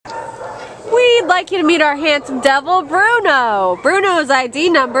we'd like you to meet our handsome devil, Bruno. Bruno's ID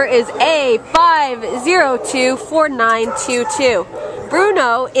number is A5024922.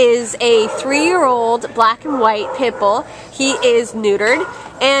 Bruno is a 3-year-old black and white pit bull. He is neutered,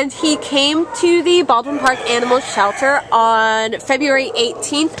 and he came to the Baldwin Park Animal Shelter on February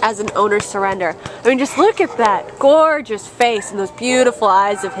 18th as an owner surrender. I mean, just look at that gorgeous face and those beautiful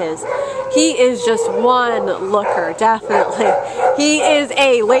eyes of his. He is just one looker, definitely. He is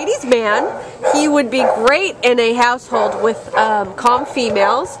a ladies' man. He would be great in a household with calm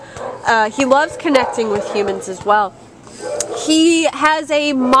females. He loves connecting with humans as well. He has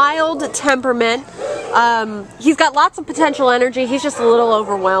a mild temperament. He's got lots of potential energy. He's just a little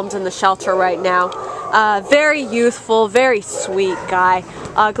overwhelmed in the shelter right now. Very youthful, very sweet guy.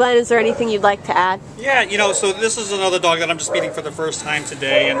 Glenn, is there anything you'd like to add? Yeah, you know, so this is another dog that I'm just meeting for the first time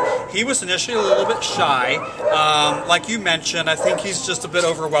today, and he was initially a little bit shy. Like you mentioned, I think he's just a bit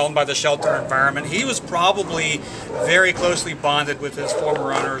overwhelmed by the shelter environment. He was probably very closely bonded with his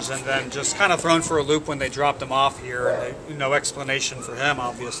former owners and then just kind of thrown for a loop when they dropped him off here, and no explanation for him,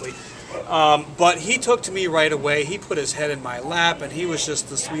 obviously. But he took to me right away. He put his head in my lap, and he was just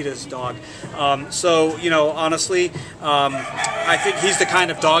the sweetest dog. So, you know, honestly, I think he's the kind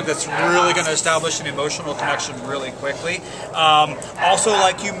of dog that's really going to establish an emotional connection really quickly. Also,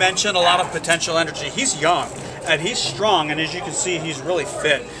 like you mentioned, a lot of potential energy. He's young, and he's strong, and as you can see, he's really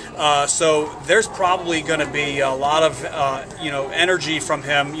fit. So there's probably going to be a lot of you know, energy from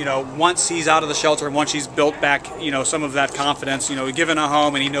him, you know, once he's out of the shelter and once he's built back, you know, some of that confidence, you know, given a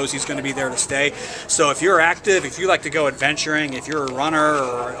home, and he knows he's going to be there to stay. So if you're active, if you like to go adventuring, if you're a runner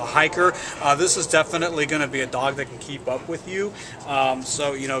or a hiker, this is definitely going to be a dog that can keep up with you.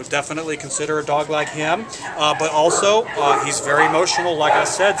 So, you know, definitely consider a dog like him. But also, he's very emotional, like I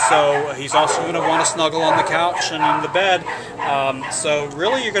said, so he's also going to want to snuggle on the couch and in the bed. So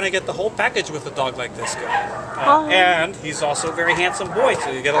really, you're going to get the whole package with a dog like this guy. And he's also a very handsome boy,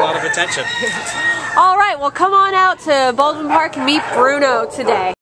 so you get a lot of attention. All right, well, come on out to Baldwin Park and meet Bruno today.